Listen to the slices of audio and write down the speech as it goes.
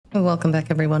Well, welcome back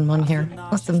everyone, Mon here.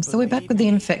 Awesome, so we're back with the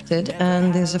Infected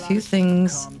and there's a few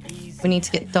things we need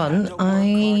to get done.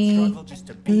 I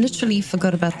literally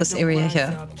forgot about this area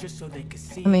here.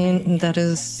 I mean,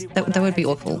 that would be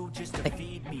awful. Like,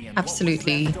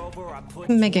 absolutely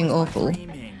megging awful.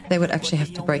 They would actually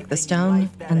have to break this down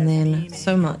and then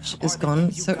so much is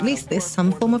gone. So at least there's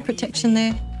some form of protection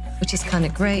there, which is kind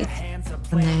of great.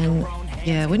 And then,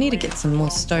 yeah, we need to get some more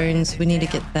stones. We need to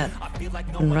get that up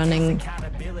and running.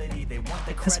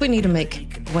 Because we need to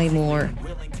make way more.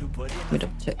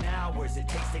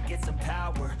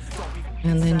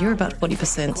 And then you're about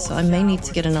 40%, so I may need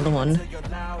to get another one.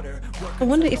 I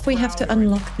wonder if we have to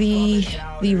unlock the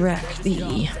rack,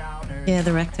 the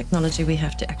rack technology we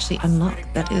have to actually unlock.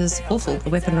 That is awful. The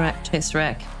weapon rack, chest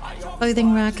rack,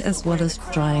 clothing rack, as well as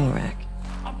drying rack.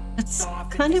 That's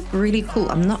kind of really cool.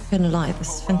 I'm not gonna lie,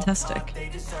 this is fantastic.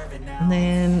 And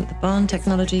then the barn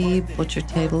technology, butcher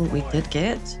table we did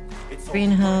get.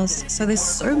 Greenhouse. So there's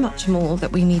so much more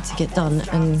that we need to get done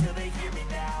and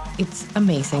it's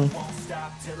amazing.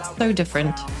 So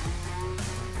different.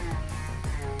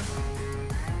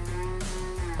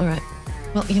 Alright.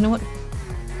 Well, you know what?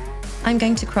 I'm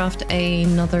going to craft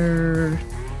another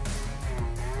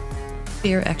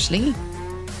spear actually.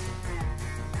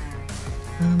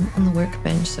 On the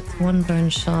workbench. So it's 1 bone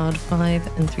shard,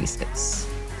 5 and 3 sticks.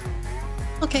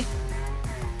 Okay.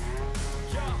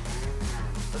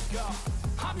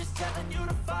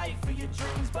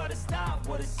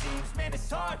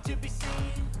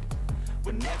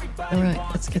 Alright,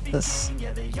 let's get this. And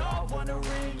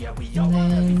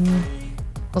then...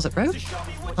 was it rope?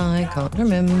 I can't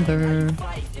remember.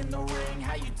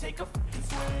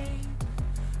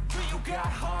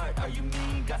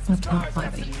 That's not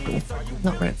fiber. Cool.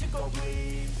 Not rope.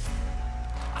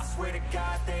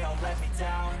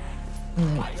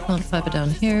 And then plant fiber down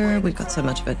here. We've got so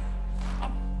much of it.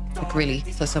 Like really,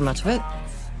 so much of it.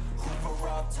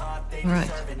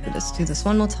 Alright, let's do this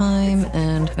one more time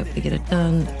and hopefully get it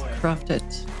done. Craft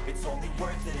it.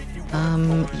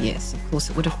 Yes, of course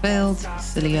it would have failed.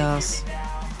 Silly ass.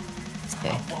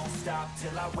 Okay.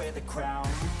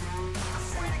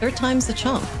 Third time's the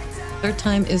charm. Third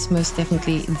time is most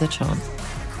definitely the charm.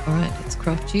 Alright, let's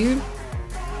craft you.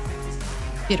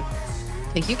 Beautiful.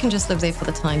 Okay, you can just live there for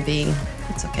the time being.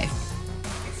 It's okay.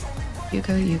 You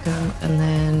go, and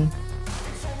then...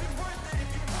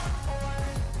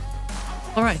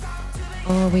 Alright,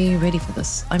 are we ready for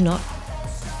this? I'm not.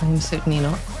 I'm certainly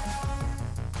not.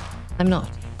 I'm not.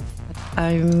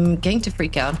 I'm going to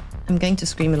freak out. I'm going to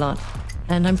scream a lot.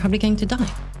 And I'm probably going to die.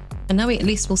 And now we at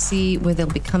least will see where they'll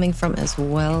be coming from as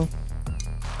well.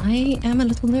 I am a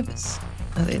little nervous.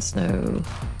 Oh, there's no...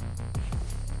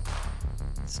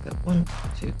 Let's go 1,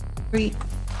 2, 3.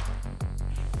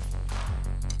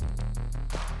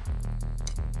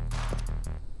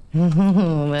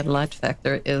 That light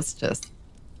factor is just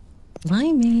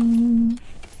climbing.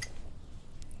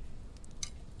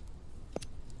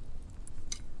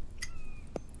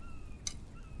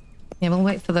 Yeah, we'll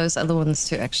wait for those other ones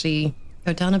to actually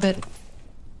go down a bit.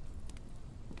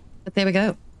 But there we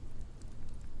go.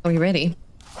 Are we ready?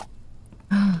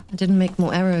 I didn't make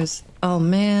more arrows. Oh,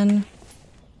 man.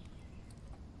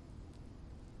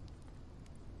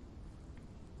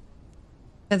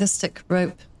 Feather stick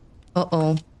rope.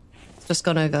 Uh-oh. It's just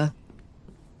gone over.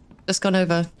 Just gone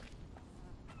over.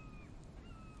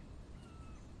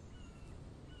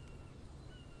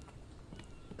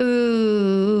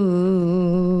 Ooh.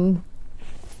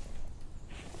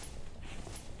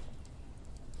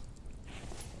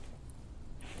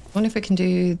 I wonder if we can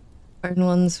do bone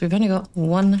ones. We've only got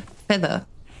 1 feather.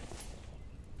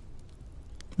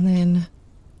 And then...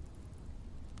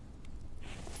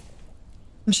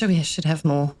 I'm sure we should have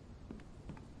more.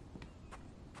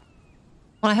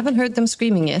 Well, I haven't heard them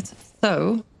screaming yet,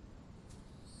 so...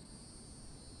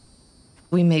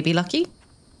 we may be lucky.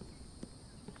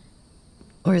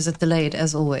 Or is it delayed,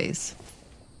 as always?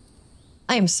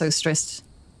 I am so stressed.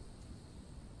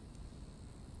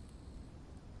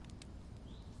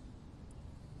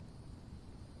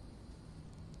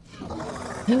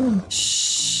 Oh,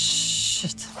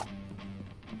 shit.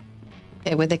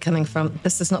 Okay, where they're coming from.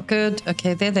 This is not good.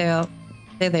 Okay, there they are.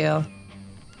 There they are.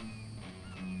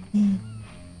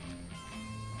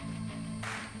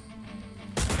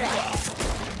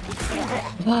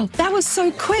 Wow, that was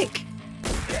so quick!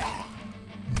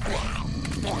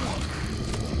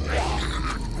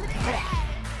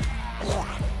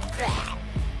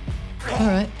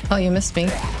 Alright. Oh, you missed me.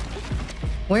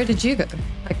 Where did you go?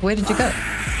 Like, where did you go?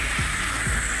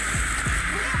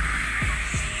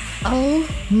 Oh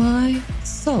my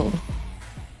soul.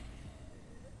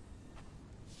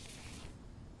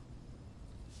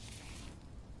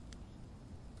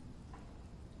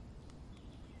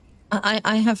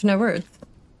 I have no words.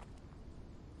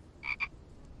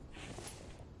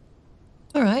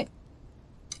 All right.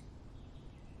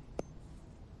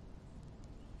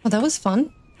 Well, that was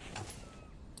fun.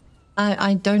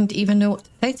 I don't even know what to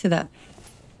say to that.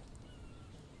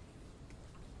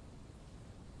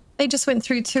 They just went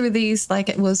through 2 of these like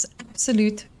it was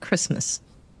absolute Christmas.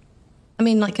 I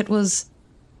mean, like it was...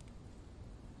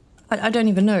 I don't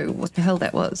even know what the hell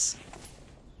that was.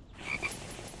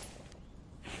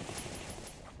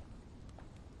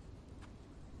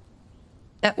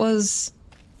 That was...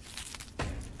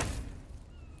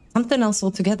 something else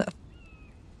altogether.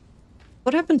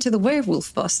 What happened to the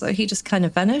werewolf boss, though? He just kind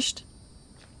of vanished.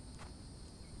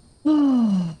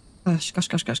 Oh, gosh.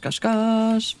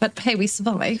 But hey, we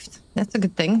survived. That's a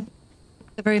good thing.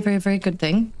 A very, very, very good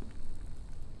thing.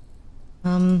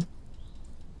 Yeah,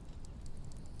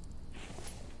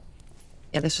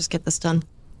 let's just get this done.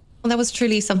 Well, that was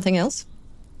truly something else.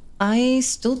 I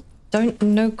still don't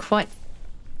know quite.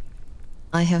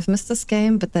 I have missed this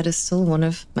game, but that is still one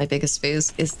of my biggest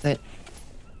fears, is that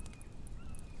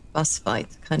boss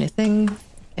fight kind of thing.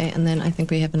 Okay, and then I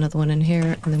think we have another one in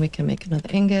here, and then we can make another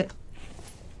ingot.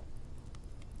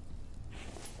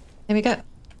 There we go.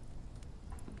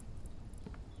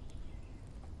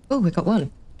 Oh, we got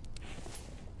one.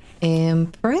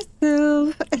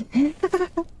 Impressive.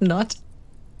 Not.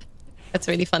 That's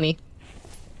really funny.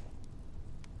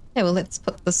 Yeah, well, let's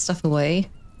put this stuff away,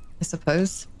 I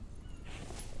suppose.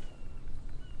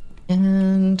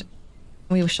 And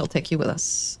we shall take you with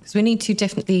us, because we need to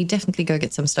definitely go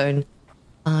get some stone.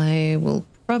 I will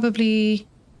probably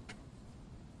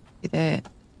be there.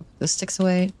 Put the sticks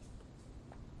away.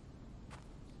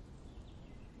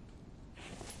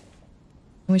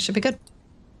 We should be good.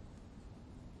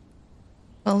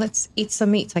 Well, let's eat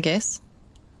some meat, I guess.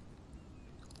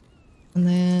 And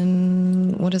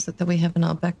then what is it that we have in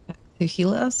our backpack to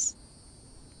heal us?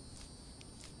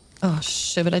 Oh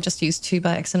shit, but I just used 2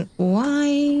 by accident.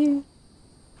 Why?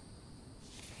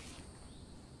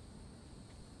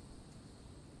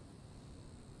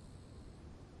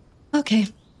 Okay.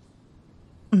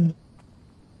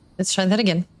 Let's try that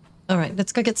again. All right,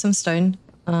 let's go get some stone.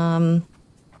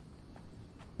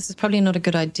 This is probably not a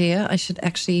good idea. I should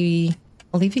actually...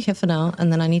 I'll leave you here for now,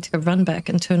 and then I need to go run back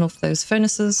and turn off those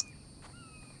furnaces.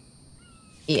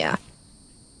 Yeah.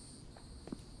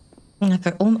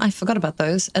 I forgot about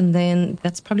those, and then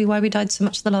that's probably why we died so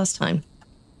much the last time.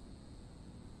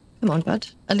 Come on, bud.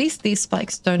 At least these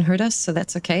spikes don't hurt us, so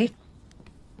that's okay.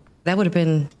 That would have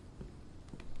been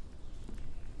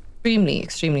extremely,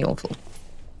 extremely awful.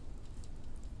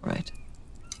 Right.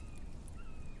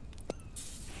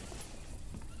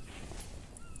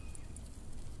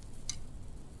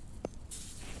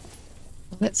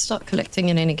 Let's start collecting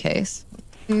in any case.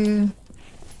 2,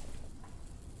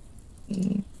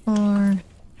 3, 4.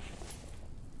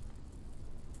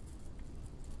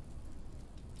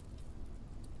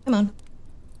 Come on.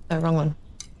 Oh, wrong one.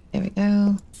 There we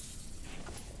go.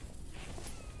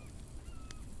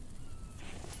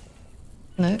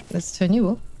 No, let's turn you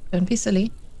off. Don't be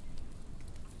silly.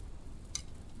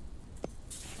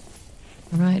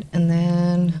 All right, and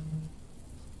then...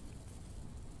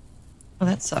 Oh,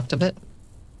 that sucked a bit.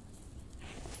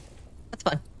 That's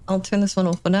fine. I'll turn this one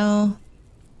off for now.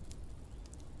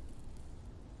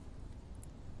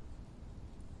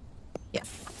 Yeah.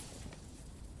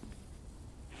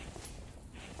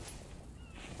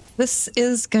 This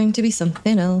is going to be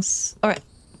something else. All right.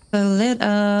 So let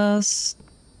us...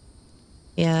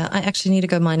 Yeah, I actually need to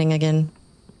go mining again.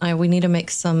 We need to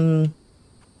make a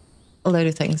load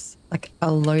of things. Like,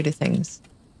 a load of things.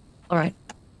 All right.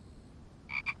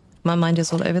 My mind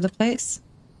is all over the place.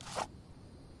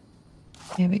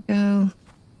 There we go. And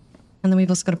then we've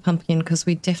also got a pumpkin, because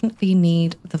we definitely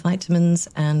need the vitamins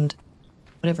and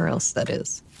whatever else that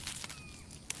is.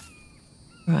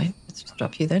 All right, let's just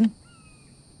drop you then.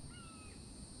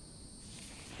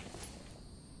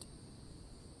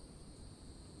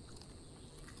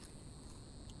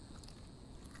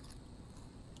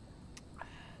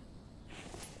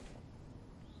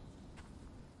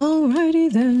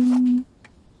 Alrighty then.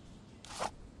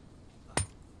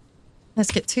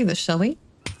 Let's get to this, shall we?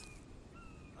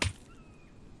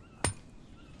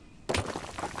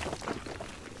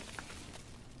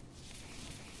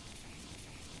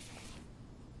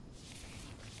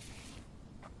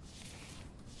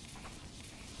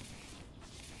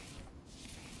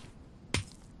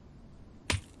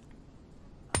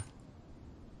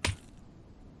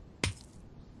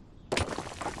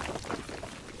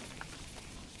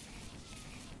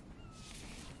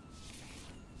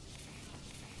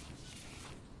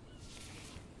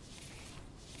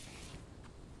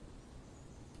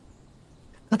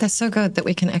 that's so good that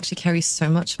we can actually carry so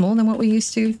much more than what we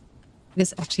used to. It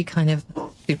is actually kind of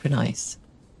super nice.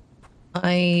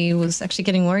 I was actually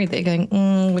getting worried. They're going,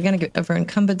 we're going to get over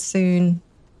encumbered soon.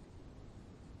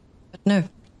 But no,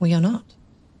 we are not.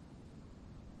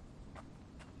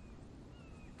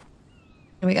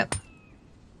 Here we go.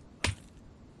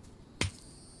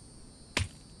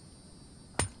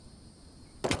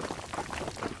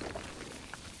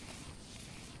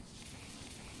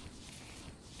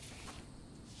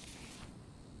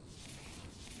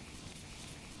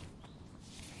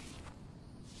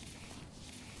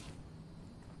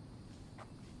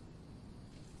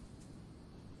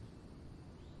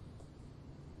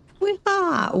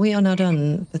 We are now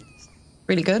done. That's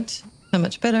really good. So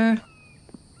much better.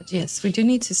 But yes, we do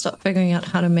need to start figuring out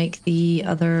how to make the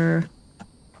other...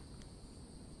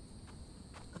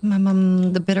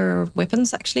 the better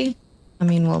weapons, actually. I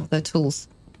mean, well, the tools.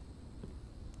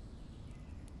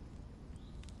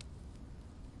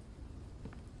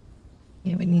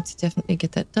 Yeah, we need to definitely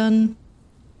get that done.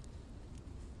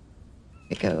 Here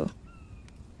we go.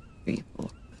 3, 4,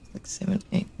 5, 6, 7,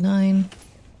 8, 9.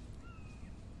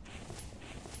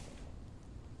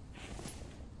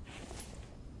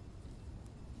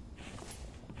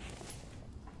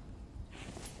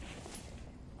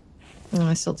 Oh,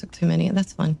 I still took too many.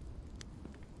 That's fine.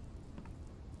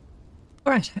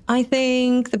 All right. I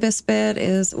think the best bet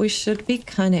is we should be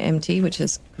kind of empty, which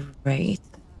is great.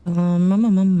 We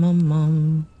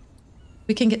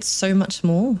can get so much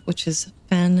more, which is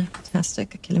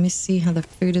fantastic. Okay, let me see how the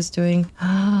food is doing.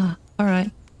 Ah, all right.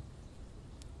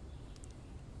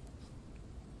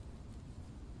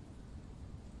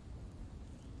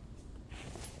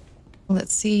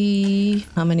 Let's see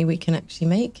how many we can actually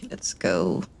make. Let's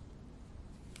go.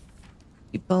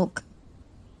 Bulk.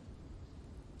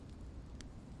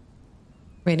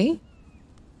 Ready?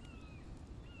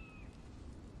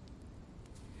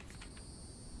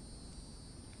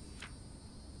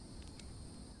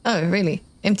 Oh, really?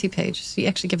 Empty page. So you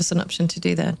actually give us an option to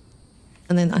do that.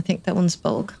 And then I think that one's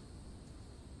bulk.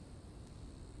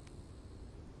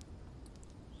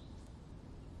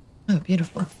 Oh,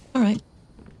 beautiful. All right.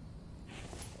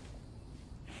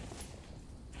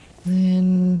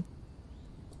 Then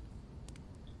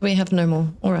we have no more.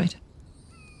 All right.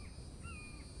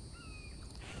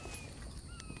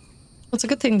 Well, it's a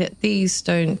good thing that these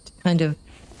don't kind of...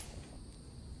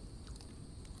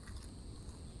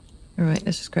 All right,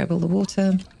 let's just grab all the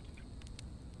water.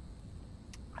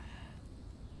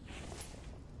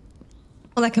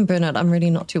 Well, that can burn out. I'm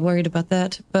really not too worried about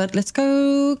that. But let's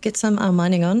go get some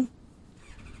mining on.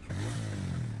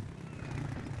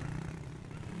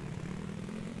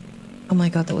 Oh my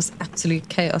god, that was absolute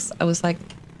chaos. I was like...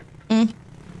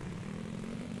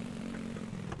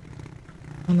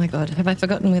 Oh my god, have I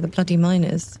forgotten where the bloody mine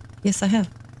is? Yes, I have.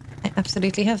 I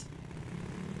absolutely have.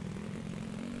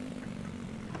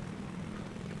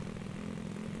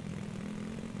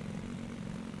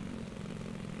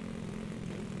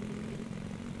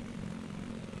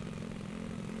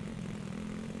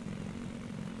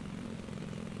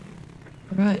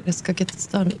 Alright, let's go get this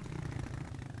done.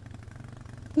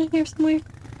 Isn't it here somewhere?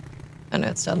 Oh no,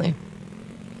 it's down there.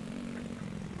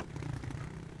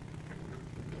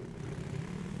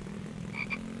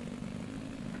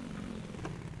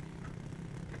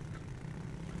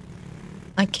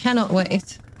 I cannot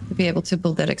wait to be able to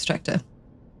build that extractor.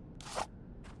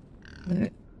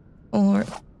 Or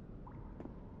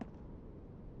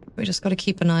we just got to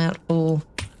keep an eye out for...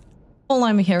 All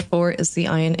I'm here for is the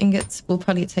iron ingots. Will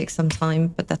probably take some time,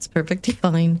 but that's perfectly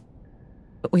fine.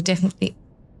 But we definitely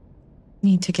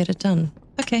need to get it done.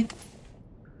 Okay.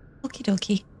 Okie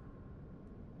dokie.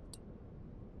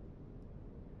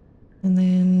 And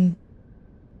then...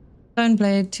 Stone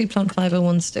blade, 2 plant fiber,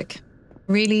 1 stick.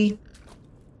 Really?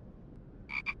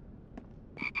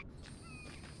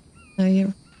 No,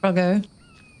 you froggo.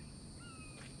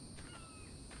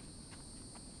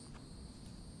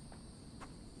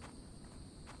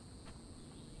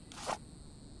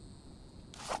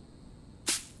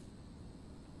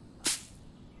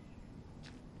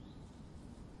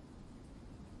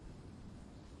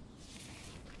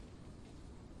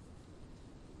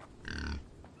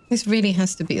 This really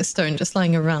has to be a stone just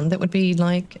lying around. That would be,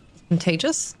 like,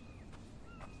 contagious.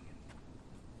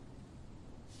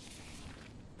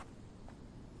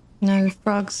 No,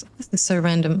 frogs. This is so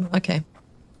random. Okay.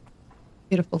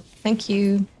 Beautiful. Thank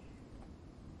you.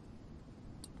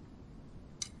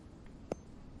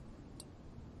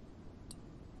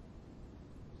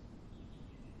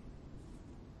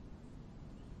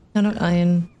 No, not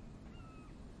iron.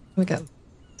 Here we go.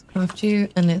 Let's craft you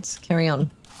and let's carry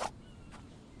on.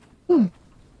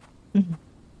 Mm-hmm.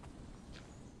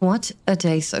 What a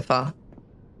day so far.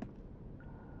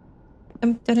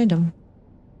 Dum.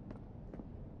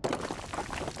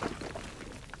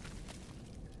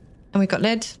 And we got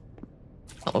lead.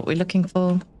 Not what we're looking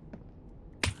for.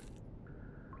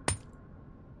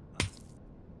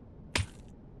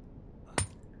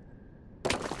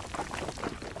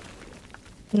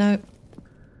 No.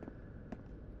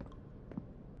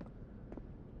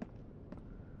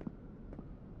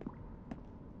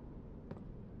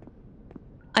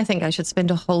 I think I should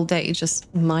spend a whole day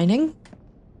just mining.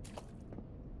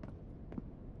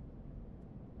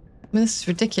 I mean, this is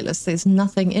ridiculous. There's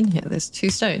nothing in here. There's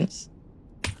 2 stones.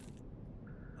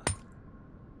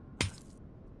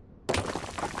 All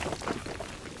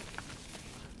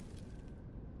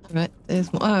right,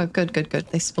 there's more. Oh, good.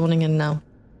 They're spawning in now.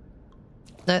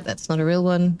 No, that's not a real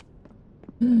one.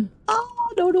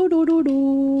 Oh,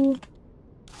 no.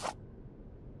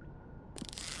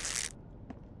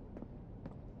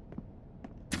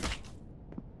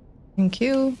 Thank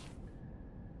you.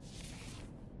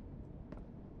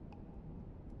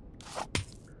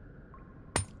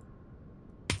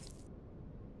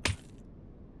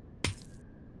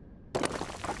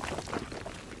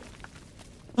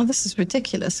 Oh, this is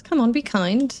ridiculous. Come on, be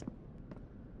kind.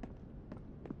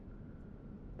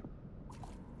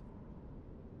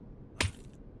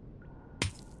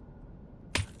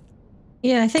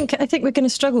 Yeah, I think we're going to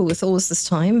struggle with ores this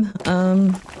time.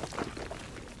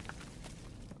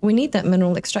 We need that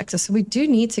mineral extractor, so we do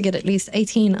need to get at least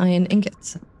 18 iron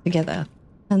ingots together.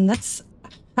 And that's a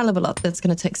hell of a lot. That's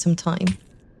going to take some time.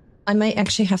 I may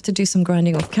actually have to do some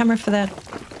grinding off camera for that.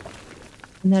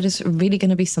 And that is really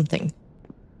going to be something.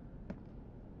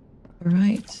 All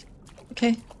right.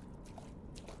 Okay.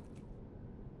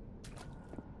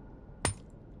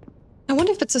 I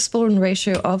wonder if it's a spawn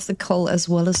ratio of the coal as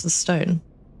well as the stone.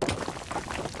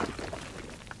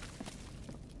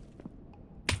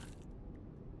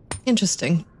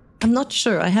 Interesting. I'm not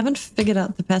sure. I haven't figured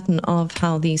out the pattern of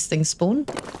how these things spawn.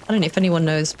 I don't know if anyone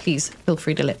knows. Please feel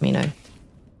free to let me know.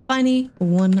 Finally,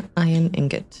 1 iron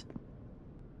ingot.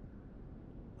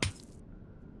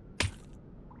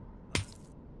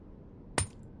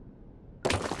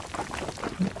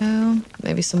 There we go.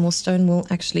 Maybe some more stone will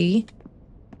actually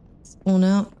spawn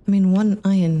out. I mean, 1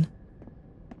 iron.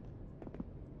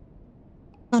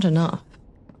 Not enough.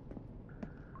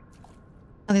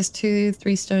 Oh, there's 2,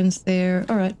 3 stones there.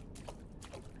 All right.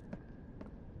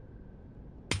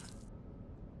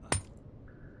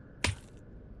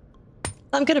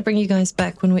 I'm going to bring you guys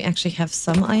back when we actually have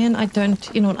some iron. I don't,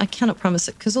 you know what, I cannot promise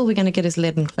it because all we're going to get is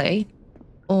lead and clay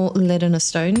or lead and a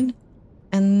stone.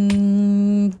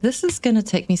 And this is going to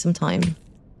take me some time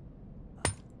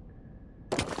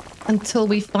until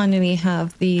we finally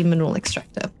have the mineral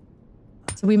extractor.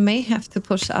 So we may have to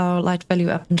push our light value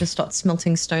up and just start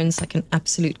smelting stones like an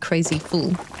absolute crazy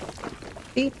fool.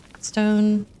 See?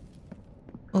 Stone.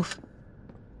 Oof.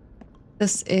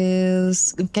 This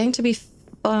is going to be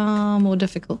far more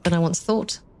difficult than I once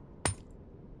thought.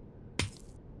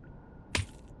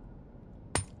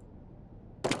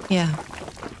 Yeah.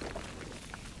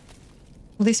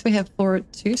 At least we have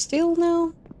 4-2 steel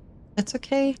now. That's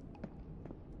okay.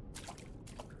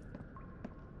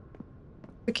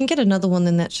 We can get another one,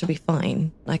 then that should be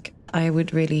fine. Like, I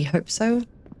would really hope so.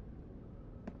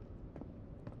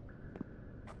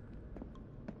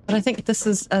 But I think this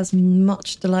is as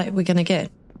much delight we're going to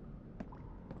get.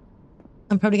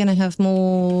 I'm probably going to have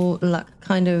more luck,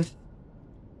 kind of.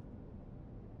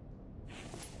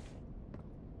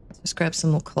 Let's just grab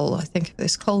some more coal. I think if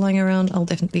there's coal lying around, I'll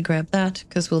definitely grab that,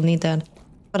 because we'll need that.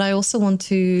 But I also want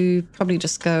to probably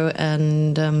just go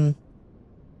and...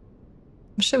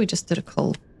 I'm sure we just did a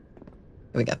coal.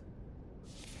 Here we go.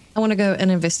 I want to go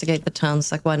and investigate the towns.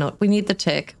 Like, why not? We need the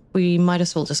tech. We might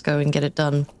as well just go and get it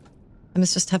done. And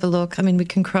let's just have a look. I mean, we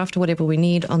can craft whatever we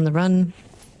need on the run.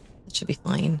 It should be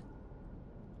fine.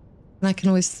 And I can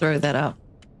always throw that out.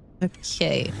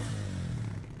 Okay.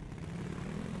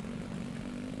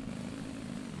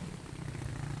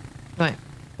 Right.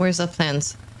 Where's our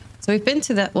plans? So we've been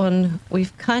to that one.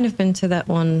 We've kind of been to that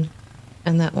one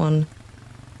and that one.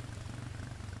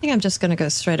 I think I'm just going to go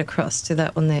straight across to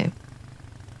that one there.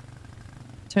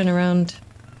 Turn around.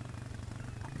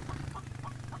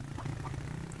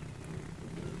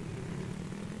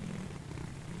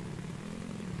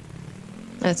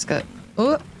 Let's go.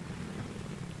 Oh!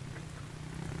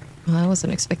 Well, I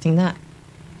wasn't expecting that.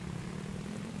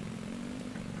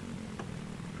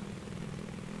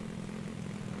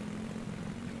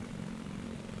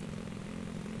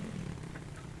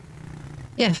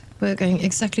 Yeah, we're going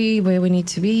exactly where we need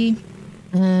to be.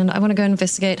 And I want to go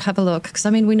investigate, have a look, because I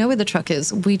mean, we know where the truck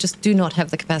is. We just do not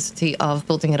have the capacity of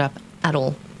building it up at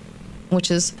all, which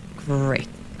is great.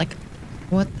 Like,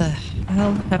 what the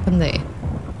hell happened there?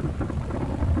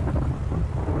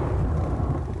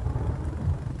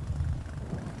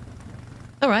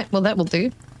 All right, well, that will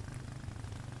do.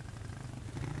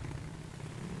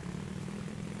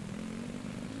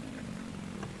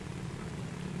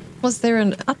 Was there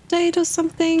an update or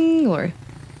something, or...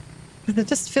 It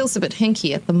just feels a bit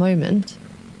hinky at the moment.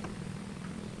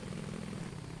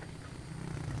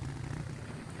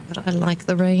 But I like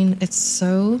the rain. It's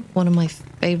so one of my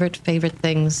favorite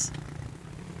things.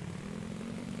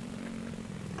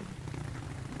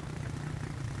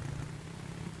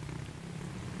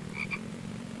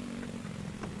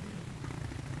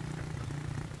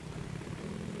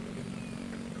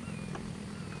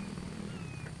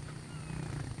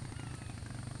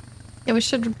 Yeah, we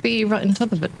should be right on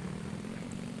top of it.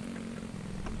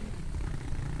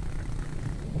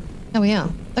 Oh, we are.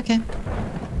 Okay.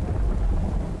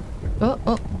 Oh,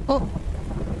 oh, oh.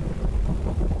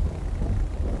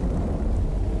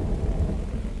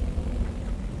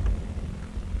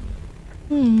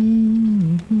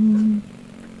 Hmm.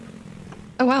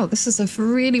 Oh, wow. This is a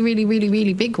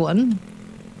really big one.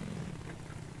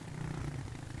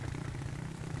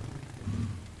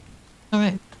 All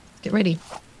right. Get ready.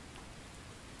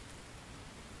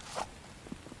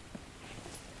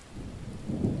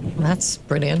 That's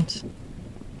brilliant.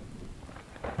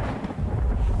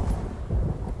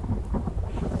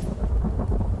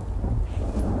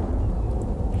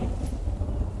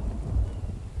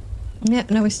 Yeah,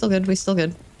 no, we're still good. We're still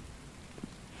good.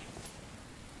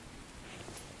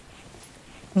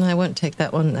 No, I won't take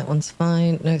that one. That one's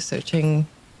fine. No searching.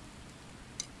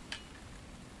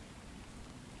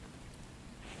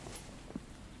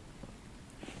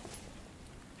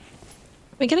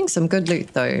 We're getting some good loot,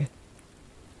 though.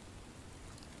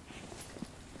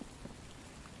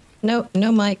 No,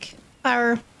 no mic.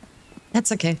 Arr.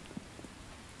 That's okay.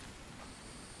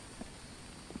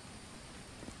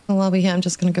 Well, while we're here, I'm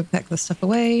just going to go pack this stuff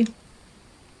away.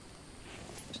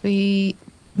 We...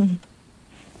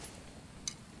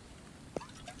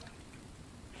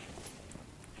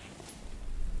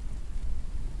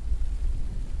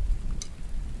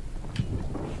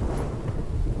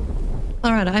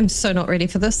 Alright, I'm so not ready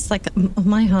for this. Like,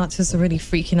 my heart is already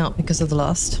freaking out because of the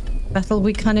last battle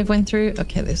we kind of went through.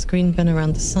 Okay, there's green bin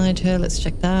around the side here. Let's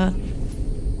check that.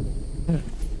 It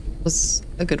was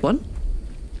a good one.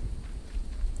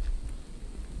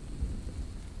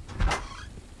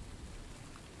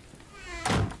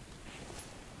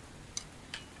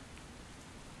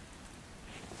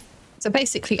 So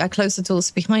basically, I close the doors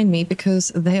behind me because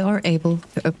they are able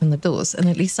to open the doors, and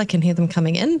at least I can hear them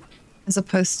coming in, as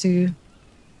opposed to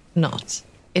not.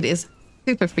 It is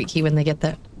super freaky when they get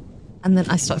there. And then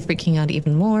I start freaking out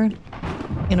even more.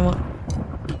 You know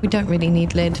what? We don't really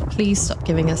need lead. Please stop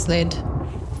giving us lead.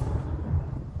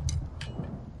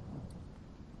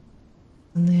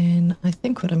 And then I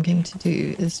think what I'm going to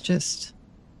do is just...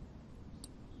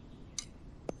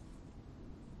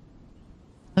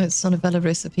 Oh, it's not a valid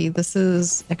recipe. This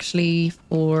is actually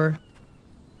for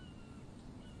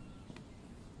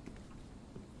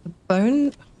the bone.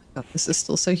 Oh my god, this is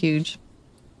still so huge.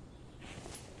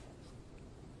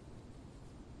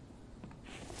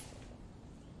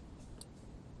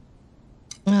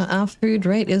 Our food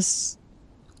rate is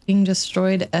being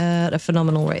destroyed at a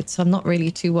phenomenal rate, so I'm not really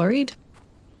too worried.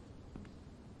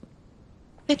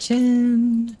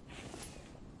 Kitchen.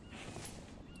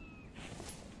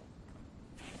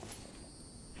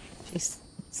 Jeez,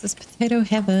 this is potato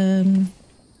heaven.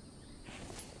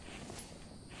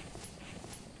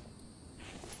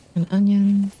 An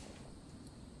onion.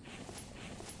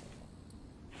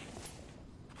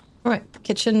 Alright,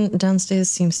 kitchen downstairs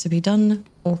seems to be done.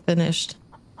 All finished.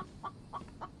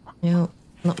 Yeah,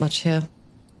 not much here.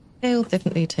 I'll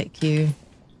definitely take you.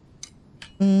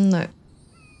 No.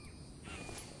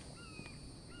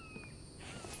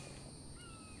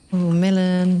 Oh,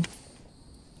 melon.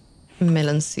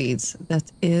 Melon seeds.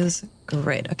 That is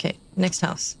great. Okay, next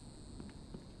house.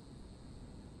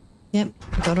 Yep,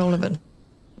 got all of it.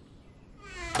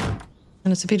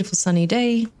 And it's a beautiful sunny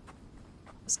day.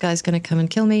 This guy's gonna come and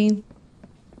kill me.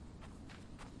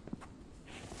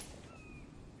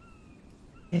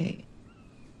 Okay.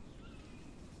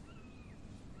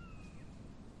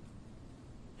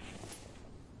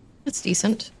 It's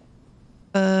decent.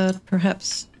 But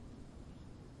perhaps...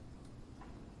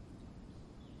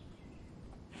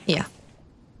 Yeah.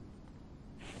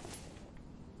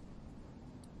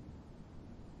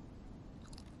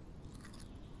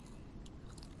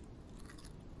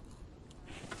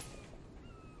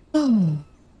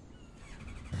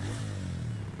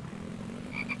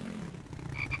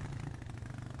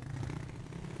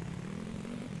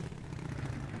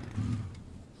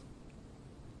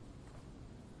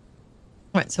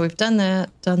 Right, so we've done that,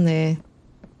 done there.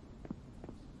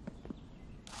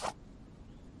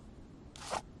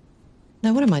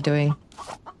 Now what am I doing?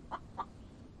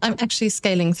 I'm actually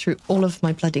scaling through all of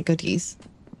my bloody goodies.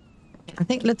 I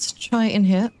think let's try in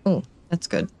here. Oh, that's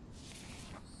good.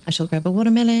 I shall grab a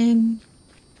watermelon.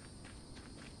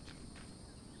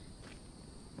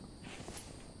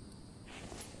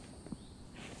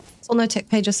 Still no tech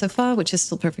pages so far, which is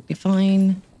still perfectly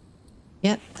fine.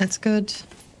 Yeah, that's good.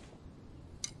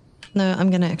 No, I'm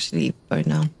going to actually leave bone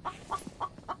now.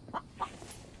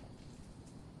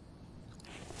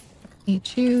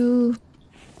 Eat you.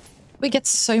 We get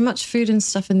so much food and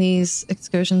stuff in these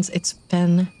excursions. It's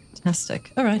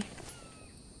fantastic. All right.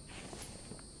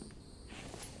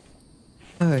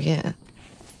 Oh, yeah.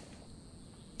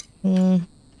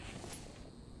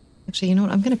 Actually, you know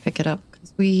what? I'm going to pick it up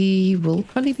because we will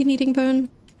probably be needing bone.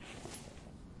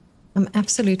 I'm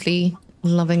absolutely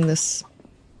loving this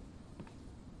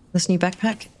new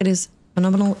backpack. It is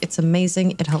phenomenal. It's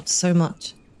amazing. It helps so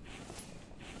much.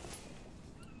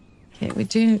 Okay,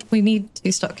 we need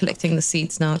to start collecting the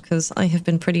seeds now because I have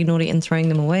been pretty naughty in throwing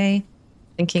them away,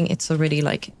 thinking it's already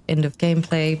like end of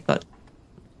gameplay, but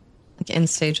like end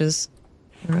stages.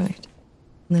 All right.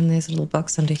 And then there's a little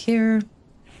box under here.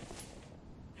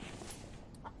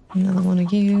 Another one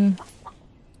of you.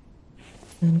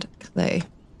 And clay.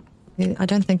 I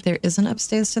don't think there is an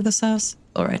upstairs to this house.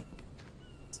 All right.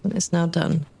 This one is now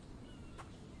done.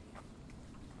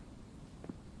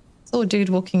 Saw a dude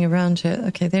walking around here.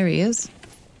 Okay, there he is.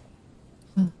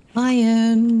 Oh,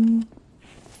 iron.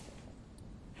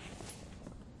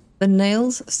 The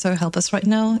nails so help us right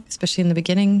now, especially in the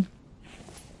beginning.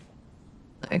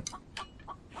 No.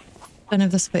 Don't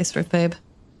have the space for it, babe.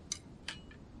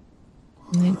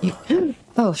 And then you...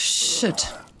 Oh,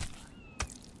 shit.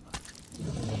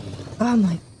 Oh,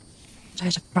 my... I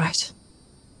had a fright.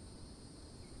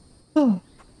 Oh.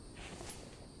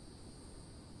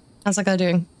 How's that guy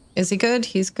doing? Is he good?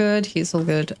 He's good. He's all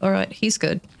good. All right, he's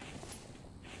good.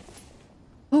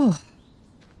 Oh.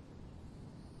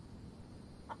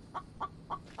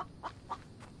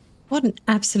 What an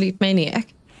absolute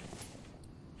maniac.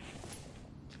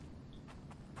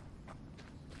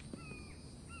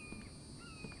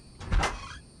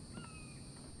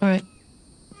 All right.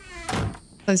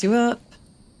 Close you up.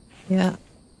 Yeah.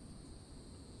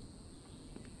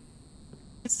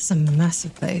 This is a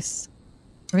massive place.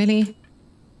 Really?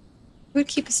 Who would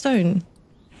keep a stone?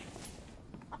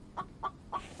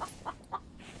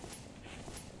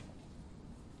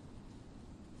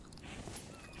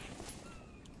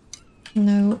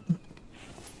 No.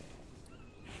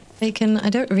 Bacon. I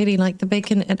don't really like the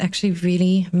bacon. It actually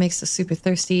really makes us super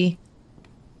thirsty.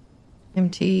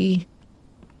 Empty.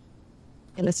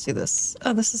 Okay, let's do this.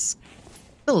 Oh, this is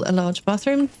still a large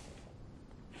bathroom.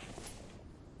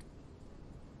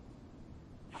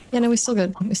 Yeah, no, we're still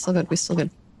good. We're still good. We're still good.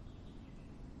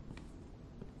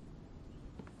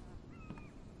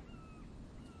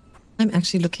 I'm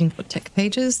actually looking for tech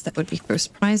pages. That would be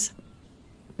first prize.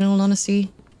 In all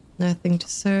honesty, nothing to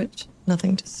search.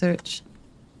 Nothing to search.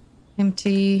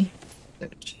 Empty.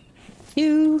 Search.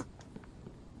 You.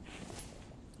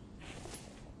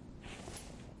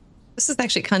 This is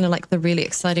actually kind of like the really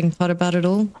exciting part about it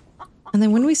all. And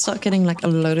then when we start getting like a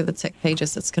load of the tech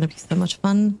pages, it's going to be so much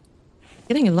fun.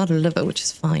 Getting a lot of liver, which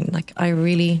is fine. Like, I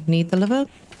really need the liver.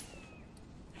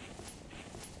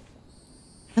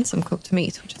 And some cooked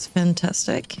meat, which is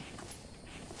fantastic.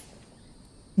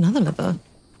 Another liver.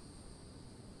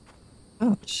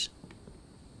 Gosh.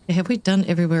 Okay, have we done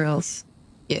everywhere else?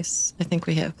 Yes, I think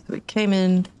we have. We came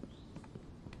in.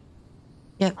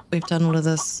 Yep, we've done all of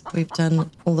this. We've done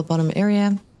all the bottom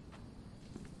area.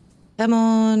 Come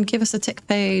on, give us a tech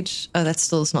page. Oh, that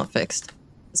still is not fixed.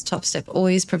 This top step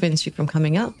always prevents you from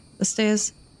coming up the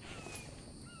stairs.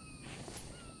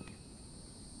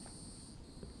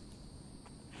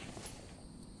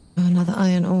 Oh, another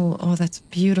iron ore. Oh, that's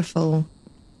beautiful.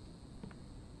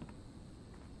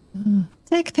 Oh,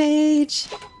 tech page.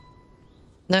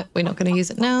 No, we're not going to use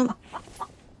it now.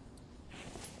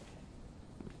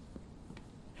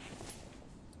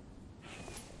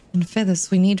 And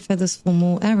feathers. We need feathers for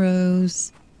more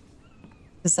arrows.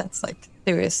 Because that's like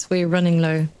serious. We're running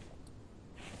low.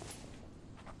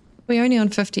 We're only on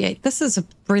 58. This is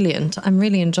brilliant. I'm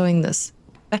really enjoying this.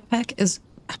 Backpack is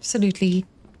absolutely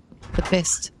the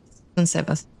best since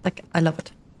ever. Like, I love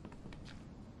it.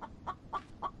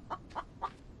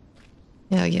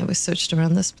 Yeah, we searched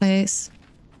around this place.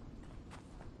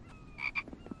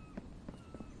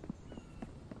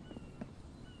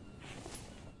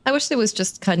 I wish there was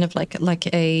just kind of like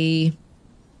a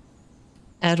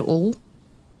add all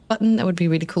button. That would be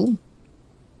really cool.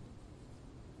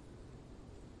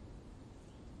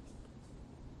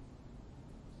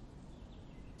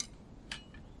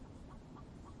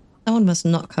 Someone must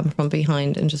not come from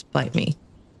behind and just bite me.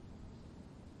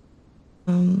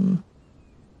 Yeah,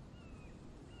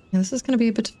 this is going to be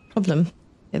a bit of a problem.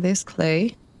 Yeah, there's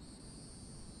clay.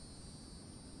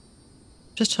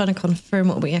 Just trying to confirm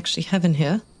what we actually have in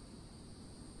here.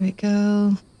 There we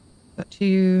go. Got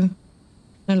you.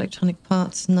 No electronic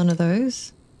parts, none of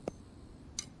those.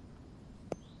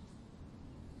 I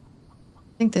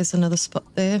think there's another spot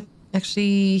there.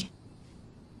 Actually,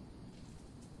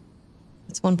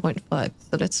 it's 1.5,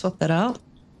 so let's swap that out.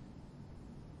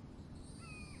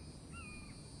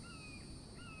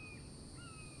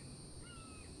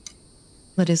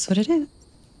 That is what it is.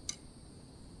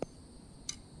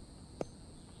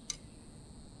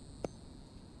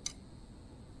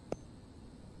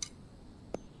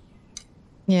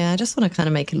 Yeah, I just want to kind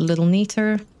of make it a little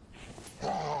neater.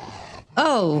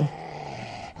 Oh!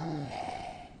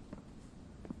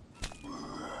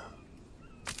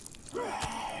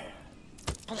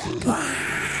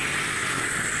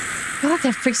 God,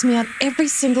 that freaks me out every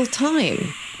single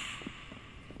time.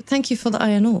 But thank you for the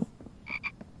iron ore.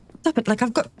 Stop it, like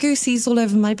I've got goosies all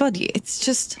over my body. It's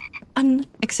just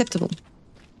unacceptable.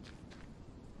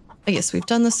 Oh yes, we've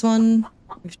done this one.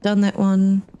 We've done that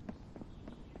one.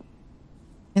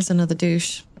 Here's another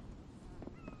douche.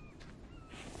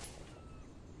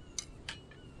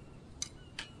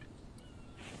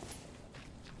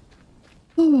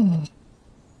 Oh,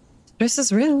 stress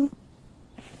is real.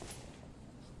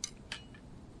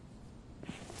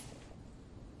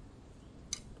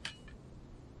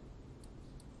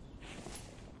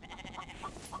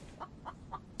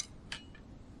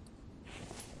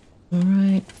 All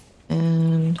right,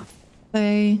 and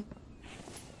play.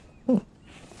 Oh,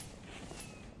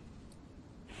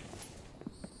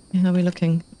 how are we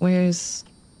looking? Where's?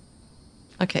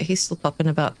 Okay, he's still popping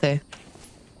about there.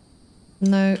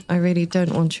 No, I really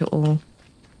don't want you all.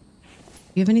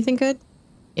 You have anything good?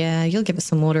 Yeah, you'll give us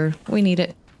some water. We need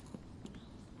it.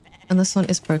 And this one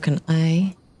is broken.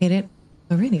 I hate it.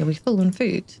 Oh, really? Are we full on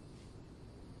food?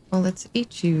 Well, let's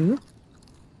eat you.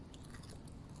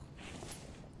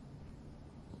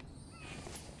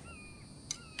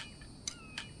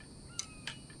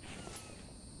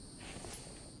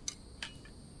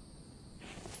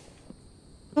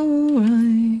 All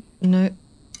right. No.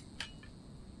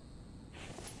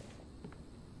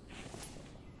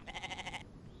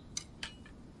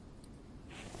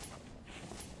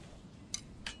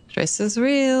 Stress is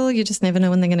real. You just never know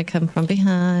when they're going to come from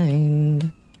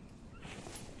behind.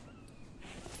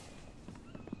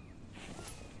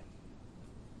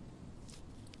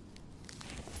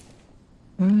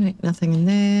 All right. Nothing in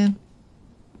there.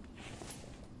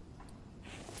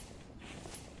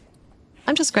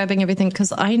 I'm just grabbing everything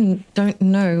because I don't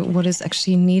know what is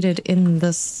actually needed in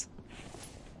this.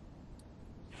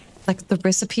 Like the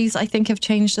recipes, I think, have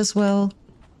changed as well.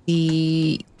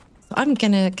 I'm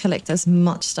going to collect as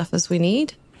much stuff as we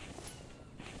need.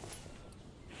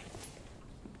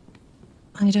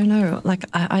 I don't know. Like,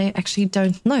 I actually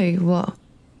don't know what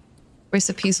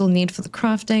recipes we'll need for the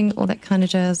crafting, all that kind of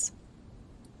jazz.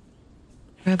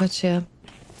 Grab it here.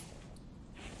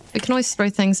 We can always throw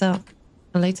things out at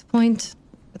a later point.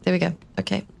 But there we go.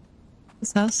 Okay.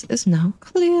 This house is now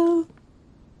clear.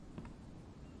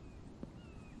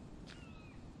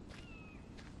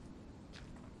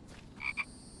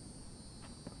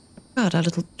 God, our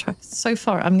little truck is so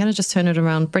far. I'm going to just turn it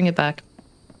around, bring it back.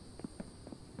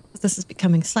 This is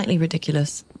becoming slightly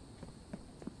ridiculous.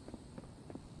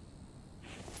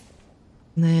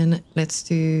 And then let's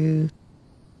do...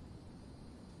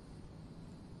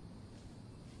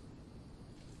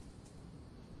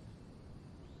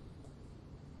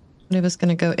 whatever's going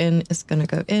to go in is going to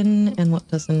go in, and what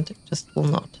doesn't just will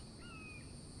not.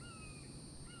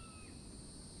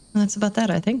 And that's about that,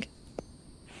 I think.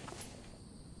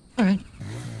 All right.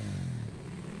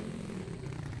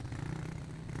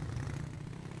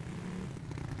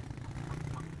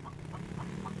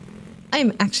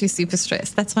 I'm actually super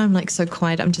stressed. That's why I'm like so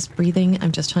quiet. I'm just breathing.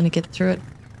 I'm just trying to get through it.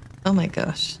 Oh my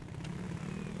gosh.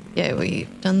 Yeah,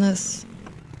 we've done this.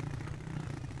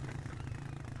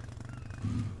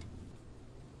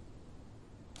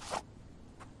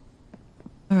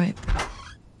 All right.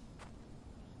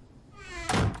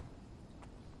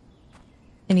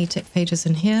 Any tech pages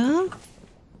in here?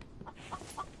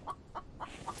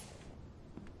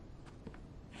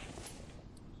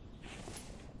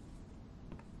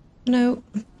 No.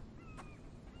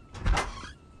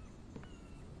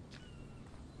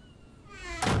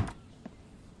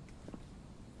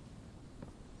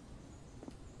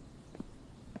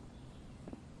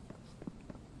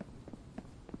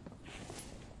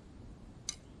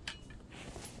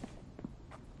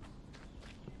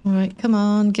 All right, come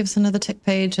on, give us another tech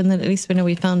page, and then at least we know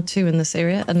we found 2 in this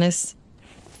area, unless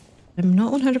I'm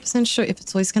not 100% sure if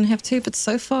it's always going to have 2, but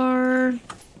so far,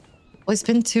 always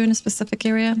been 2 in a specific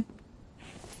area.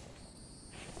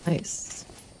 Nice.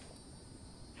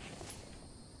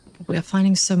 We are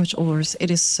finding so much ores.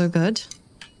 It is so good.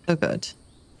 So good.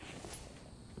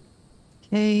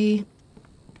 Okay.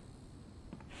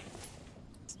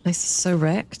 This place is so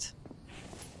wrecked.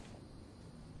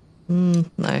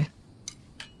 No.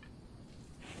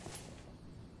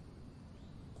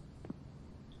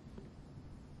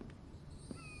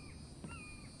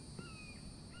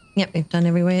 Yep, we've done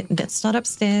everywhere. Let's start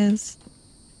upstairs.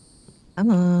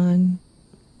 Come on.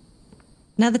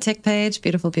 Another tech page.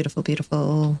 Beautiful, beautiful,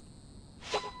 beautiful.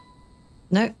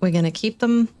 No, we're going to keep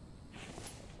them.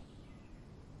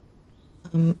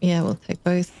 Yeah, we'll take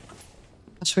both.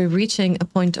 Gosh, we're reaching a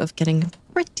point of getting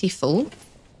pretty full.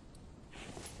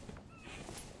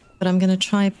 But I'm going to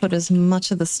try put as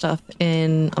much of the stuff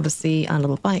in, obviously, our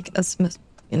little bike as,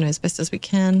 as best as we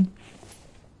can.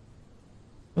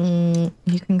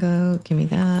 You can go. Give me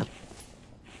that.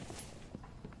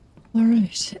 All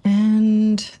right,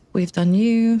 and we've done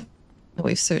you.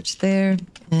 We've searched there,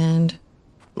 and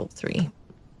floor 3.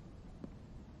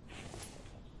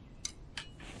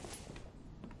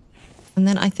 And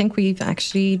then I think we've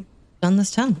actually done this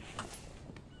town.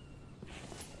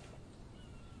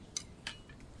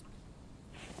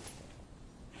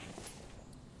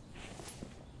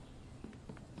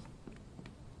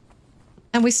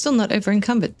 And we're still not over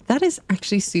encumbered. That is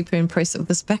actually super impressive.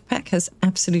 This backpack has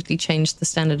absolutely changed the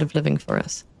standard of living for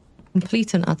us.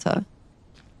 Complete and utter.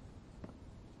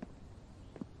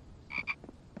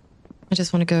 I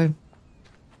just want to go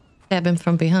stab him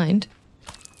from behind.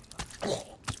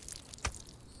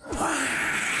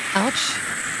 Ouch.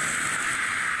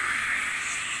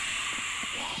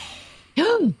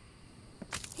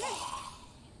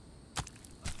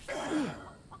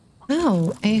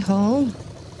 Oh, a-hole.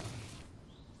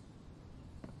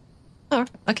 Oh,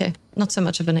 okay. Not so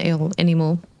much of an a-hole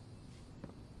anymore.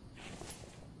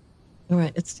 All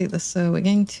right, let's do this. So we're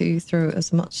going to throw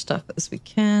as much stuff as we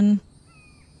can.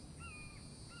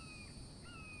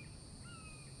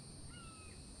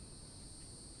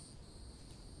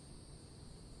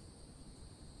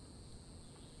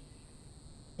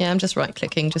 Yeah, I'm just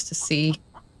right-clicking just to see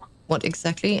what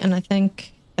exactly, and I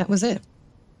think that was it.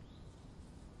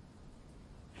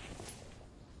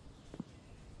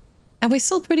 And we're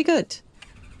still pretty good.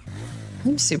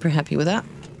 I'm super happy with that.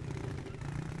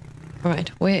 All right,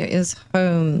 where is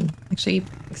home? Actually,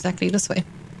 exactly this way.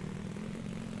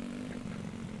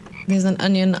 There's an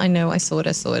onion. I know, I saw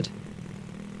it.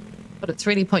 But it's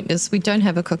really pointless. We don't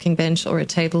have a cooking bench or a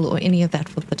table or any of that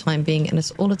for the time being,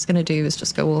 and all it's going to do is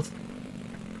just go off.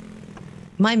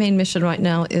 My main mission right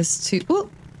now is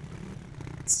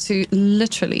to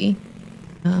literally,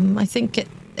 I think, get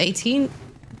 18,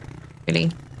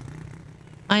 really,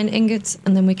 iron ingots,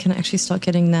 and then we can actually start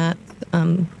getting that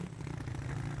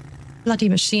bloody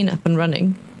machine up and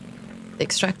running, the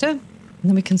extractor, and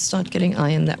then we can start getting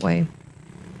iron that way.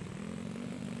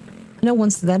 I know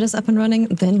once that is up and running,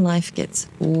 then life gets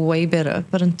way better,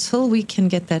 but until we can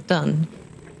get that done,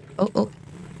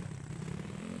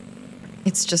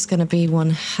 it's just going to be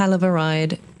one hell of a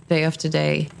ride day after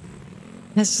day.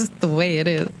 That's just the way it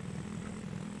is.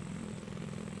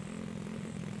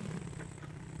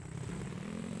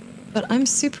 But I'm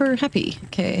super happy.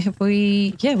 Okay,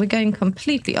 we're going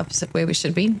completely opposite where we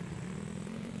should be.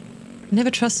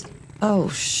 Never trust... Oh,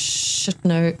 shit,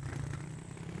 no.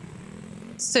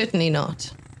 Certainly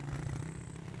not.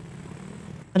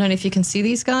 I don't know if you can see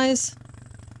these guys.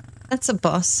 That's a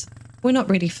boss. We're not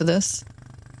ready for this.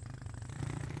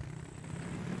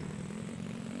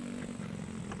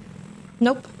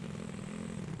 Nope.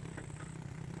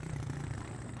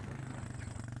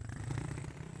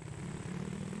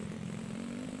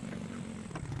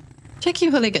 Check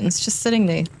you hooligans, just sitting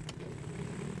there.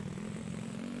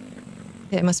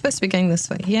 Yeah, am I supposed to be going this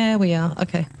way? Yeah, we are.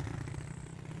 Okay.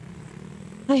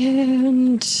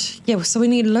 And yeah, so we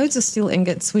need loads of steel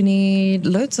ingots. We need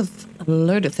a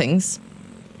load of things.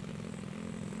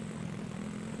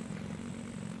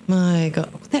 My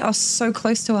God, they are so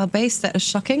close to our base. That is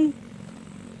shocking.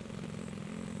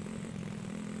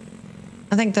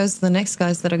 I think those are the next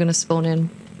guys that are going to spawn in.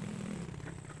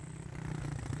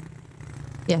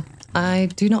 Yeah, I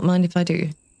do not mind if I do.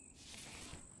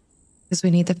 Because we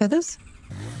need the feathers.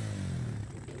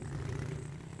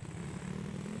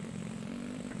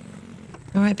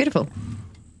 All right, beautiful.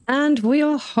 And we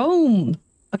are home.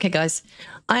 Okay, guys,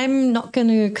 I'm not going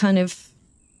to kind of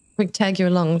quick tag you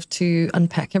along to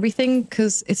unpack everything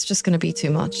because it's just going to be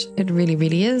too much. It really,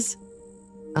 really is.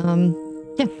 Yeah,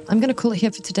 I'm going to call it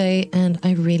here for today, and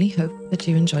I really hope that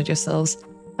you enjoyed yourselves.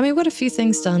 I mean, we've got a few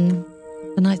things done.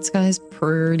 The night sky's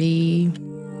pretty...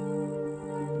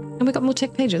 And we got more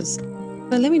tech pages.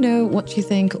 So let me know what you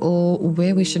think or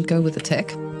where we should go with the tech.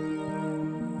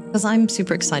 Because I'm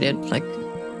super excited, like...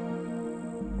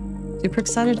 Super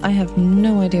excited. I have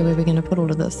no idea where we're going to put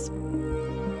all of this.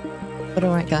 But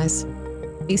alright guys,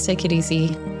 please take it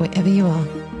easy wherever you are.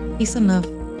 Peace and love.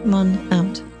 Come on,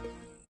 out.